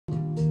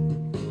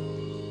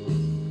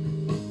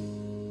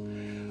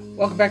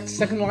Welcome back to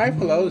Second Life.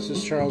 Hello, this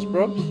is Charles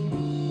Brooks.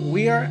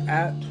 We are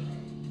at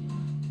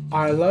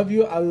I Love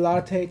You a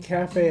Latte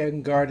Cafe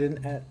and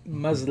Garden at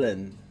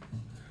Muslin.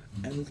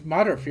 And it's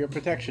moderate for your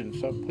protection,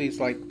 so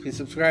please like, please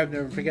subscribe,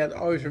 never forget,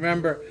 always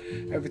remember,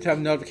 every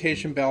time the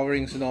notification bell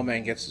rings, an old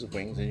man gets his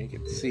wings and you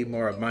get to see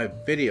more of my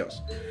videos.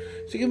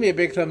 So give me a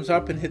big thumbs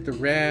up and hit the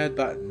red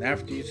button.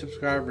 After you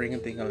subscribe, ring a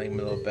ding-a-ling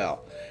little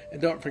bell.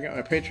 And don't forget,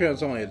 my Patreon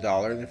is only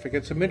 $1, and if I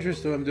get some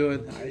interest in what I'm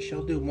doing, I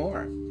shall do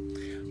more.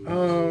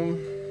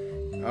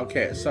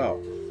 Okay,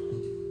 so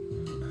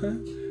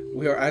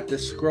we are at the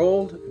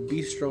Scrolled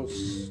Bistro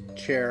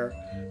Chair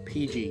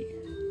PG.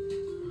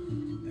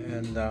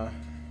 And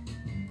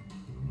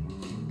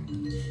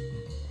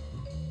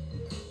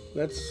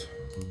let's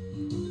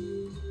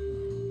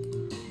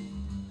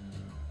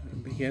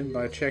begin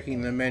by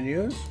checking the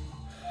menus.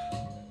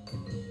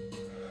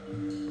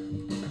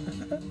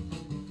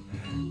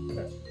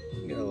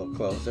 Get a little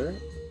closer.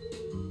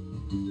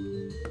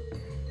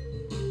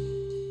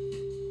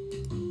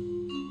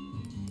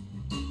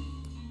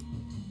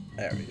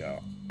 There we go.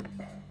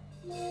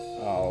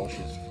 Oh,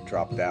 she's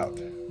dropped out.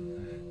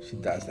 She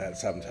does that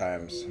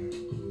sometimes.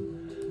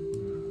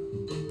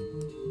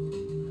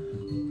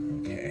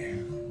 Okay.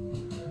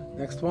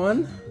 Next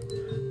one.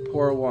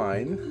 Pour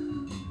wine.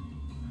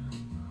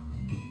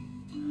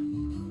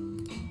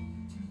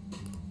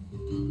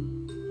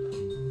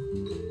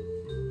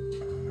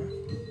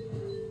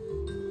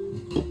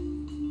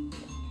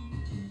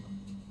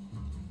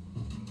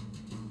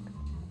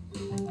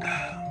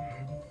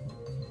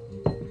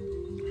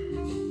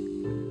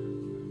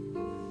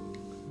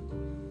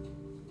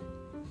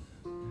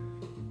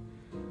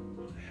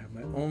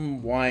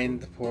 Own wine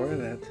to pour,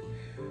 that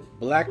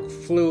black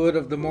fluid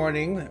of the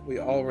morning that we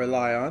all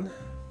rely on.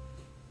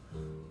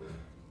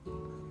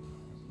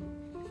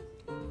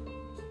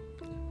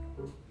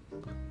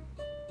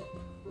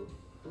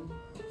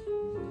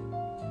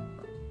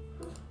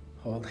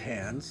 Hold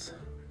hands.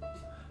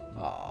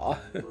 Aww.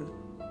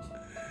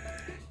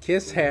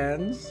 Kiss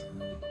hands.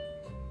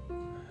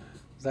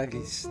 It's like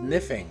he's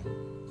sniffing.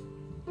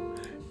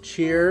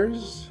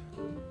 Cheers.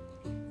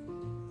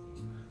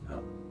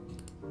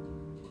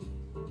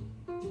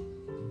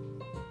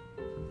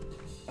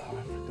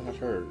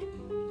 Heard.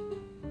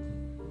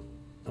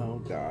 Oh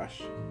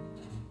gosh.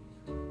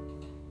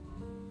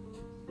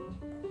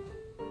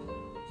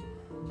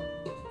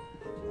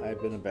 I've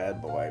been a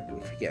bad boy. I've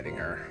been forgetting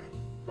her.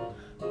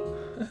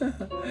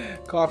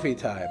 Coffee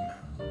time.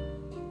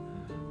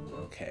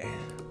 Okay.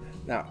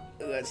 Now,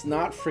 let's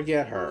not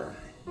forget her.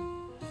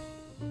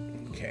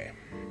 Okay.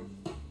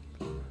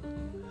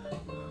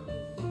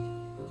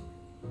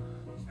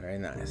 Very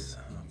nice.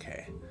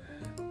 Okay.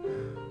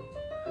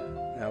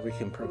 Now we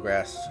can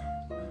progress.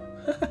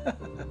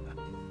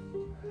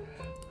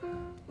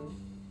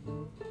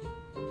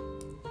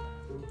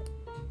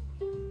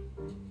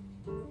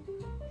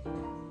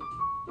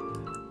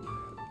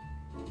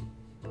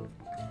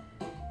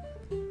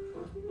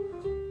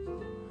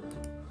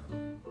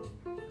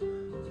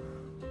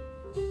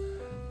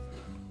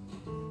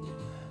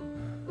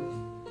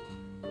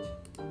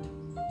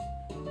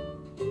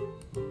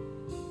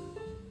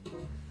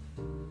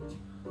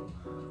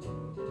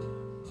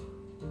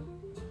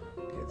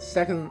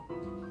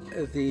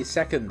 The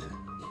second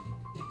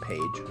page.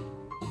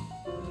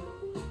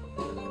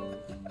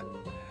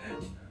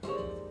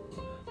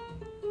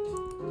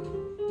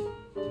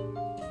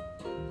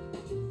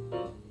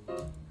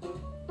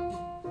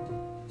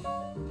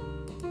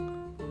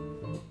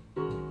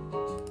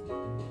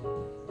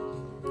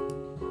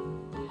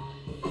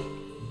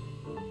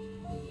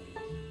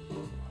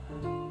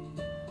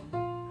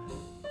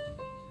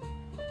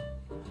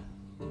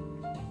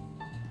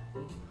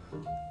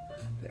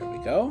 There we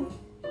go.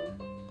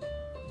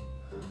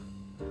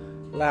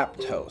 Lap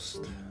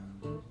toast.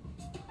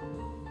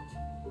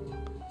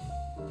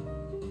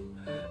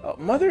 Oh,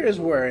 Mother is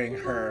wearing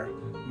her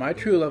My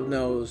True Love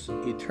Knows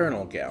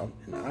eternal gown,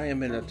 and I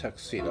am in a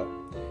tuxedo,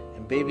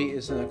 and Baby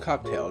is in a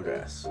cocktail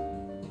dress.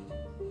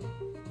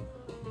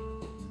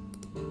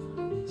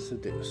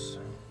 Seduce.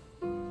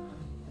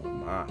 Oh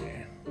my.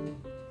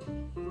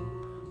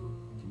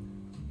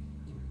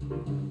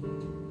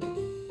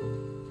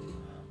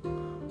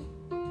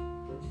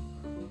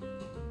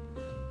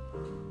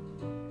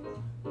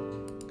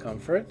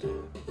 Comfort.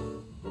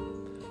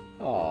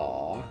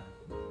 Aww.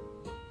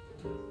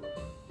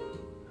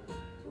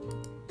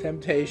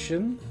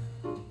 Temptation.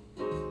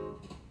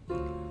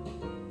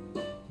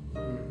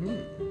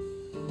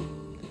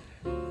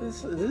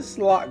 This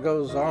lot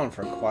goes on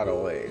for quite a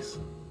ways.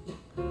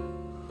 We're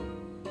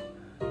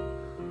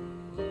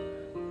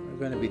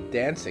going to be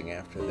dancing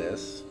after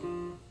this.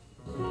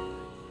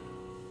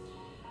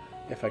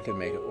 If I can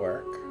make it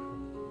work.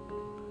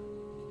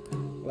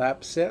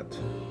 Lap sit.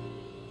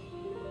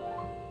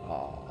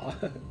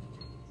 Aww.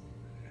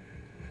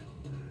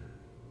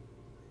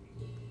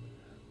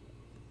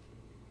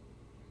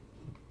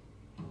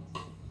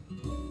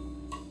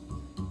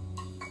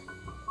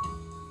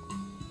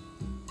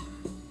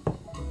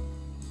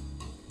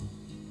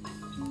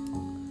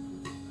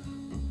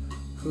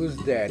 Who's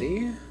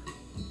Daddy?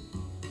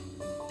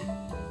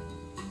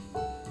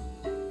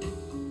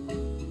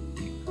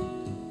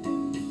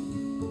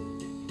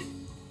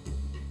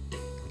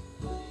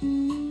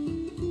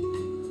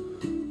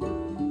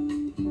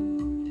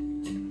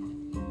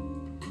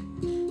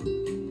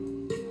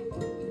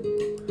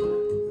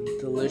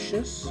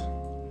 Delicious.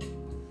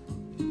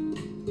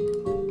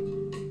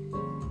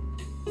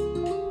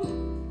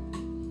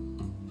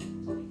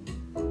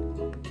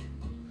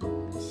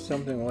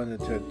 Something wanted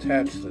to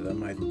attach to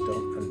them. I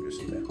don't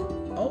understand.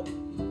 Oh,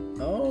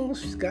 oh,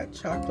 she's got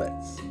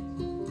chocolates.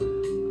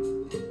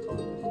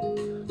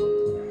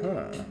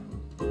 Huh.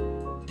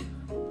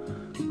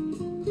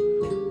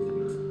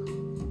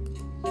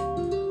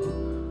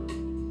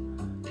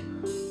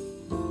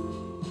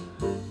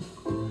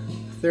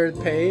 Third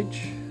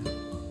page.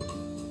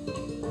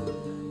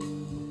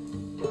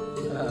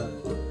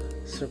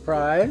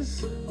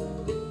 Surprise.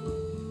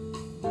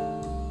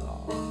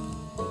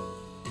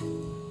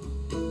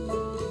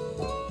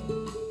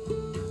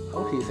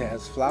 Oh, he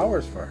has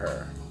flowers for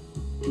her.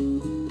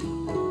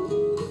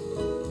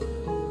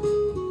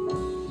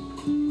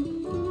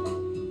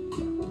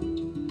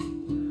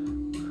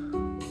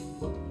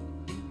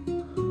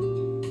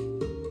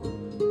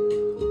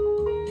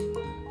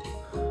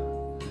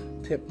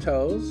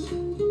 Tiptoes.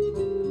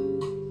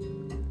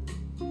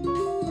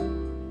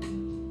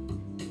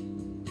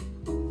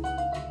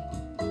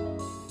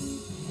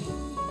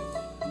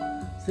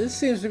 This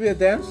seems to be a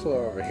dance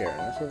floor over here.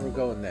 That's where we're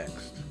going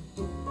next.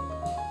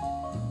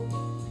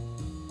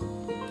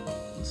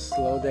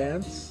 Slow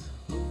dance.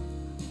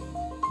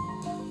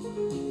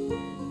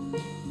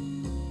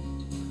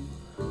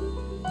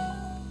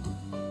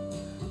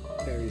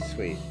 Very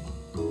sweet.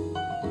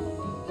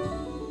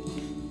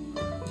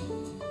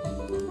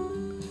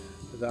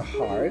 The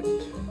heart.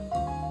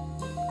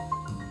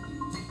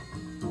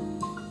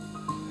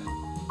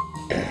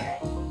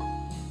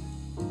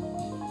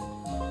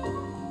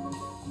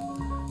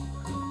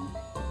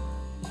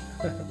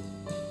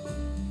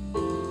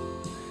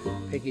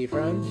 Piggy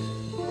front.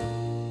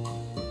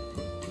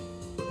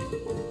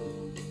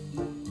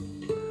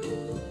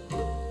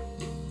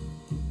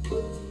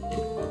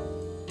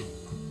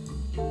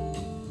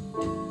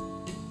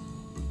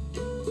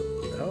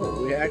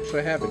 Oh, we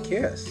actually have a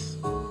kiss.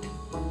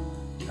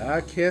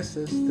 A kiss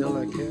is still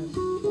a kiss.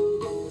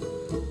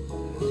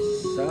 A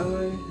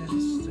sigh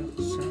is still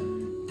a sigh.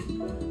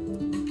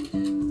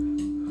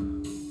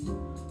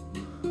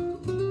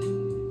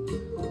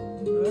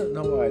 I don't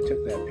know why I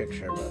took that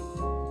picture, but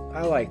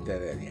I like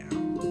that anyhow.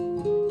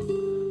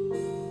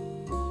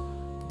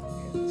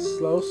 And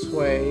slow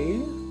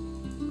sway.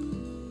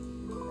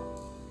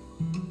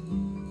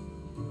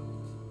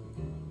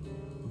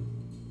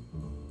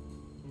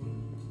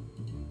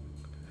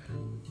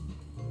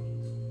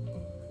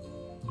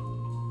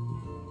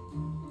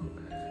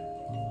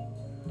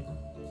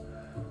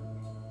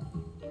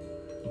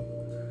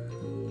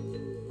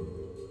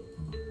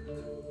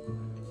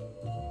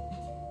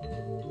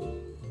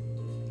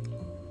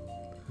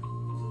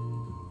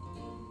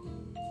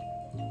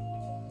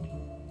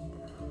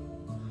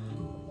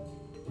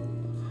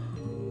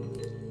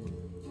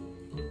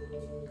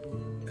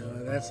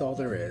 That's all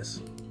there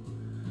is.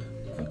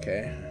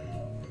 Okay.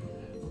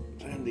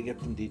 Time to get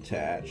them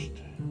detached.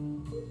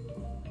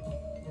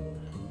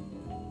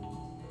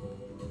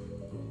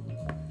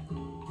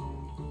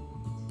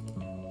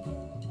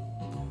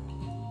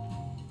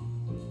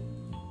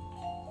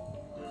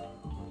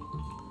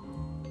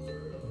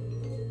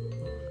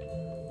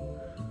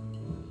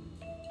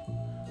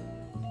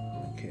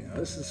 Okay, now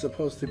this is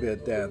supposed to be a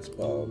dance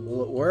ball.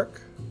 Will it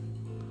work?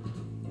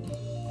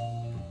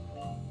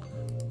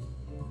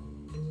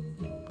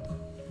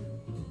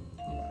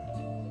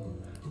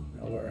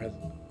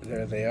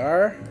 There they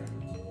are.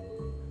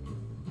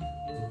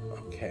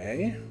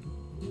 Okay.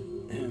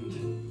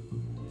 And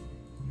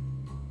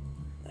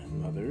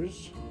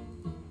mothers.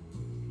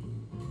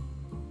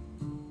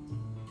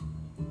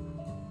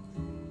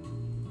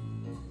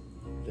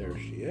 There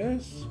she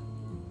is.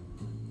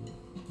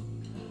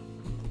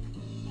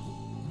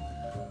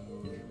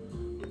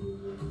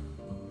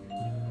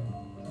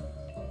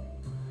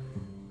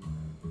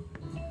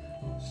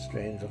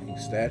 Strange looking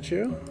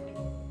statue.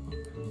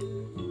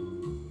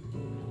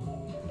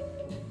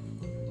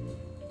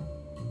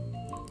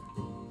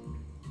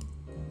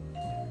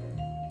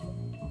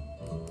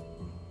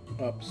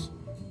 Oops.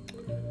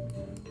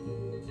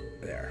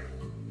 There.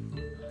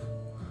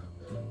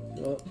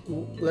 Well,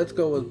 let's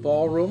go with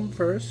ballroom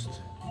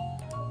first.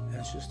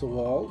 That's just a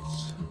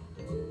waltz.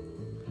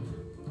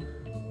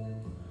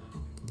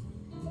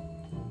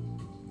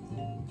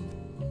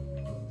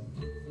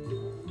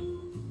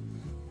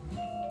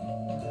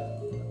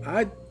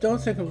 I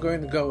don't think I'm going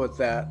to go with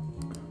that.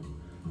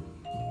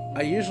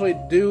 I usually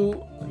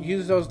do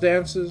use those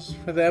dances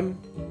for them,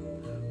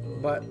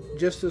 but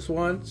just this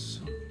once,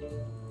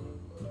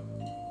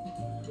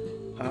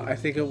 I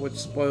think it would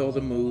spoil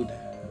the mood.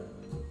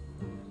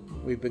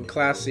 We've been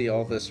classy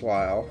all this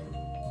while.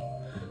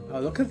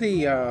 Look at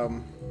the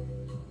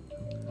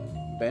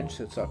bench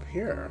that's up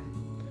here.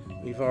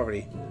 We've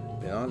already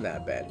been on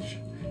that bench.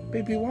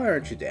 Baby, why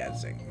aren't you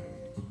dancing?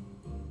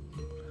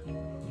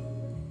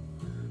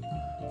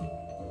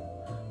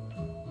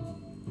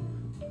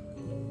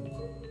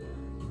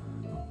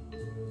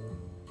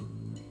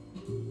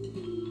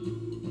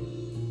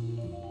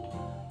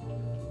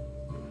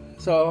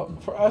 So,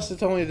 for us,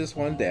 it's only this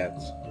one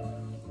dance.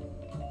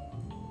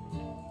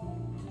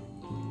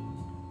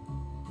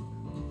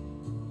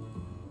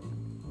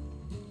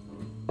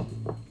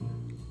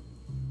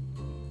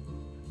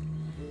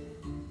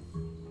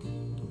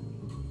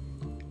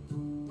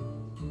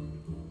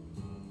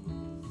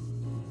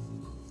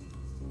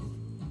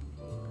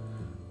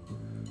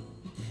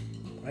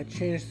 I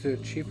changed to a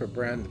cheaper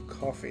brand of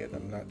coffee and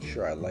I'm not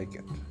sure I like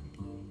it.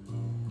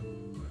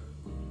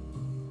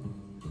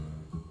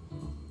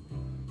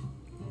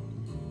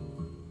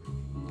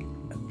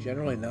 I'm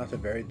generally not a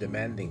very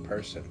demanding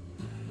person.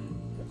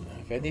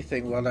 If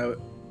anything, what I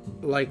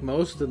like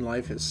most in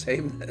life is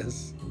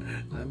sameness.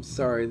 I'm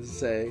sorry to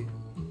say.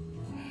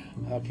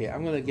 Okay,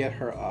 I'm gonna get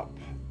her up.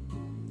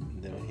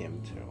 And then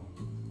him too.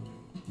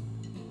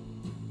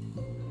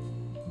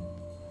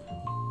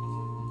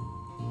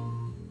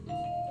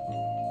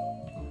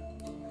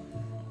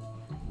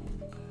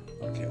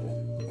 Okay,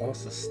 we'll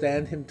also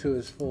stand him to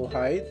his full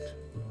height.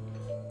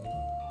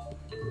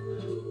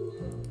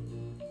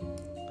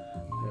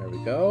 There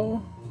we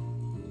go.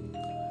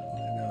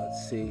 And now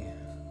let's see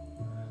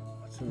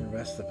what's in the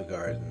rest of the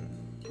garden.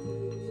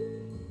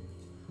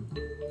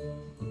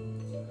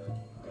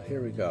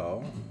 Here we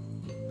go.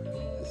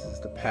 This is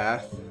the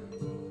path.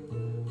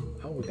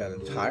 Oh, we got a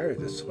tire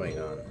to swing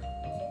on.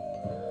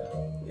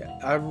 Yeah,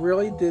 I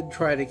really did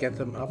try to get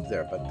them up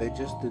there, but they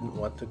just didn't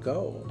want to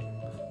go.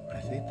 I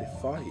think they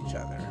fought each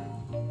other.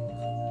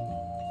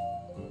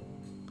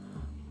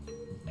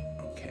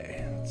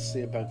 Okay, let's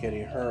see about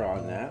getting her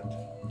on that.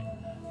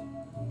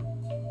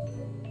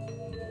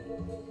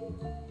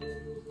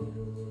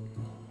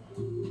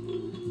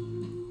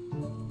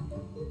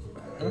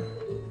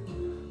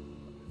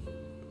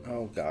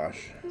 Oh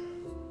gosh.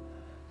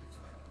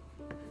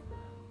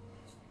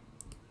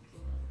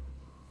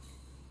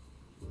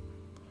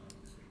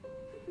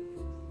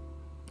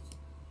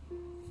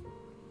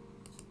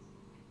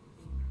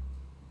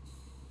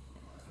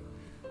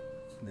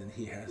 And then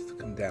he has to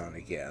come down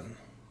again.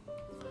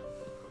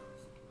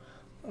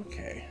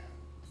 Okay.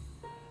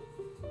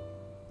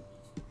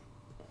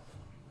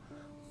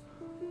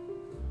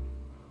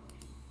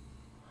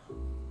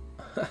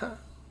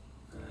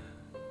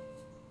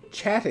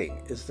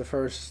 Chatting is the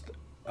first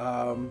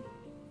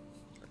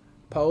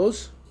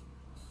pose.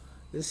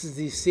 This is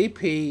the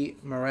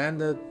CP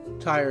Miranda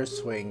Tire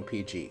Swing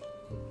PG.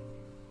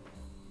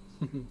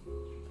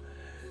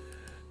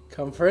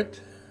 Comfort.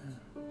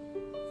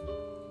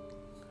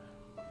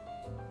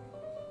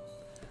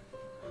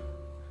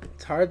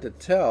 It's hard to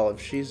tell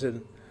if she's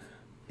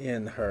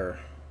in her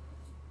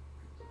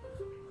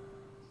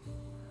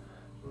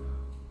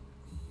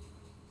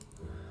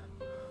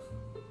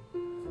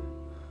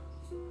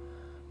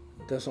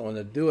doesn't want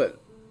to do it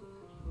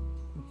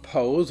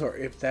pose or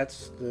if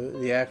that's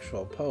the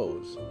actual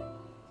pose.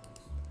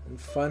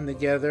 And fun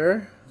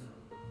together.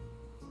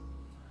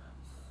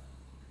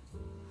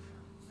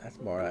 That's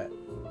more right.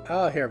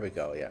 Oh, here we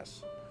go,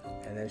 yes.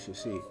 And as you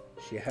see,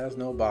 she has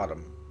no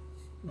bottom.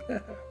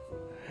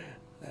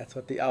 That's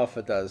what the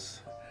alpha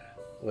does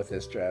with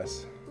this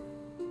dress.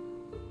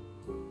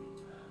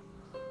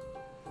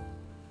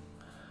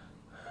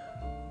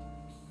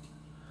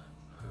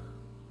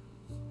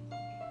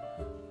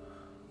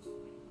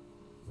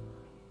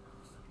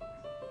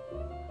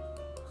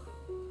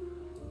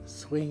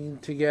 Swinging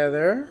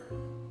together.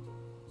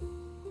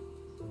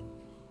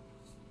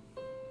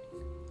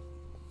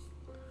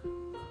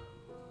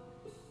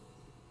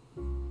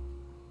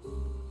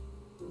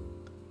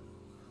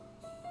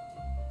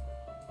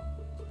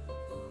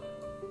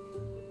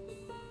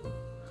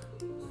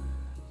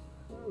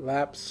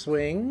 Lap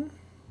swing.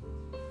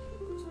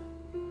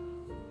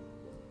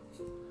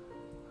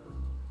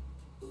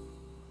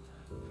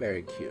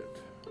 Very cute.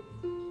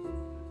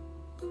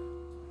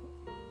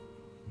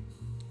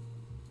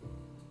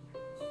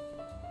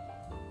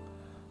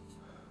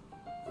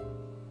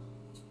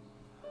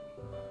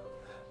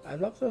 I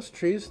love those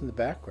trees in the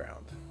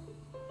background.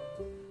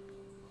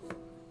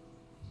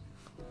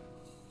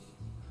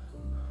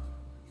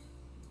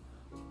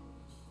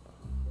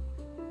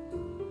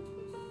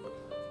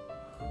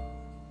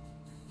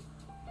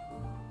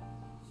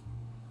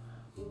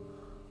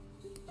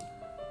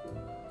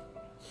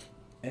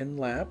 And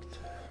lapped.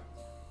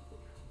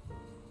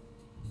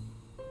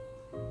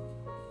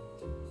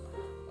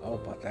 Oh,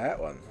 but that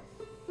one.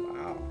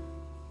 Wow.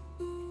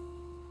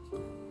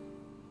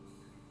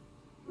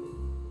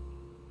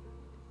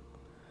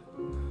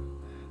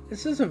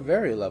 This is a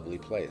very lovely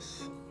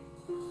place.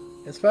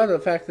 In spite of the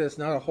fact that it's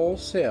not a whole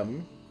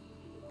sim,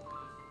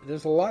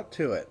 there's a lot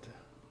to it.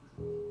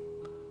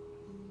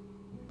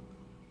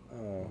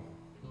 Oh,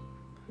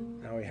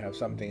 now we have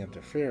something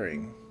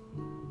interfering.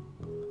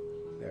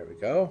 There we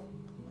go.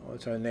 Oh,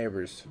 it's our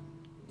neighbors.